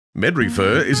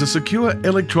MEDrefer is a secure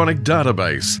electronic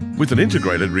database with an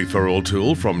integrated referral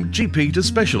tool from GP to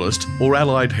specialist or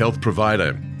allied health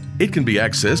provider. It can be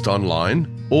accessed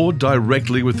online or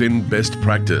directly within best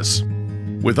practice.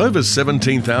 With over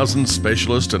 17,000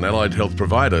 specialist and allied health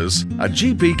providers, a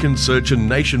GP can search a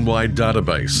nationwide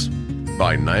database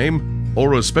by name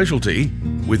or a specialty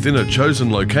within a chosen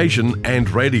location and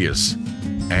radius,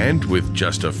 and with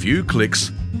just a few clicks,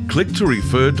 click to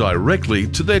refer directly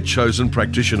to their chosen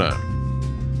practitioner.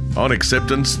 On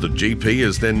acceptance, the GP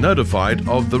is then notified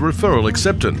of the referral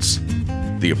acceptance,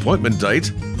 the appointment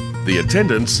date, the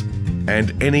attendance,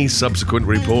 and any subsequent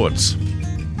reports.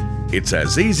 It's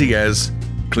as easy as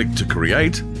click to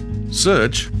create,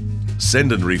 search,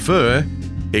 send and refer,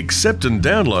 accept and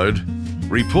download,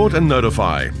 report and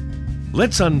notify.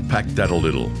 Let's unpack that a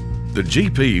little. The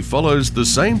GP follows the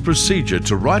same procedure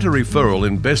to write a referral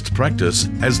in best practice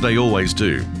as they always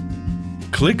do.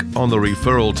 Click on the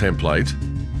referral template,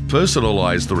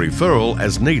 personalize the referral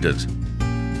as needed,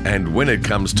 and when it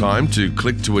comes time to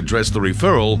click to address the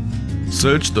referral,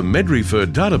 search the MEDrefer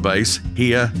database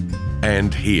here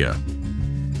and here.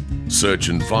 Search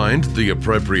and find the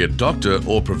appropriate doctor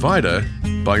or provider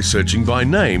by searching by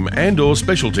name and/or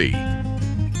specialty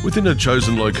within a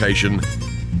chosen location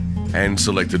and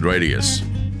selected radius.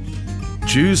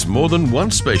 Choose more than one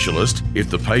specialist if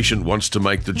the patient wants to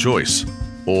make the choice,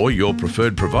 or your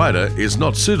preferred provider is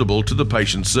not suitable to the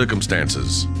patient's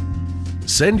circumstances.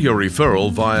 Send your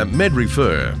referral via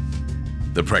MEDrefer.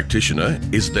 The practitioner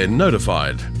is then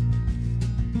notified.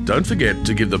 Don't forget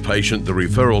to give the patient the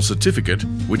referral certificate,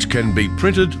 which can be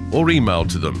printed or emailed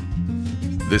to them.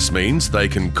 This means they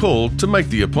can call to make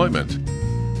the appointment.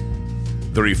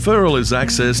 The referral is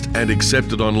accessed and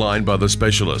accepted online by the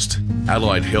specialist,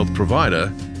 allied health provider,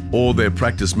 or their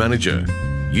practice manager,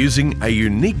 using a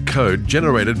unique code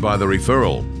generated by the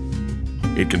referral.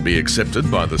 It can be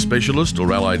accepted by the specialist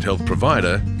or allied health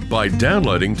provider by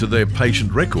downloading to their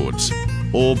patient records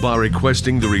or by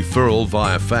requesting the referral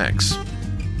via fax.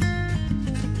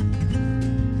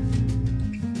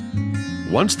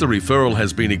 Once the referral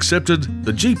has been accepted,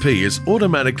 the GP is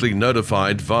automatically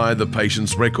notified via the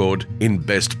patient's record in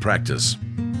best practice.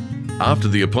 After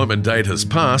the appointment date has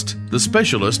passed, the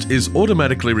specialist is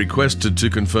automatically requested to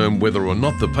confirm whether or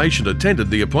not the patient attended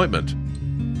the appointment.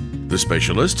 The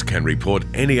specialist can report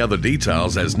any other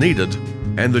details as needed,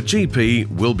 and the GP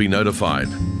will be notified.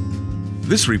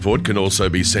 This report can also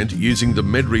be sent using the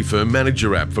MEDrefer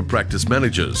Manager app for practice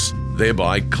managers,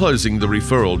 thereby closing the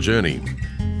referral journey.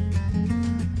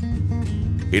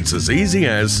 It's as easy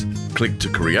as click to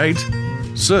create,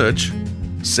 search,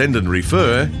 send and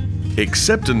refer,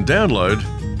 accept and download,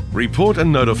 report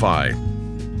and notify.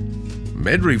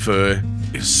 MEDrefer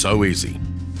is so easy.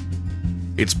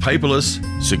 It's paperless,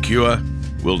 secure,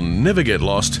 will never get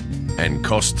lost, and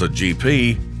costs the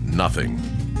GP nothing.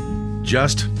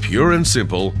 Just pure and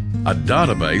simple, a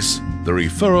database, the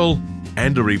referral,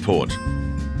 and a report.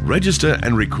 Register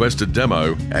and request a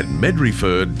demo at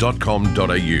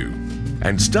medrefer.com.au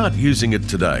and start using it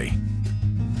today.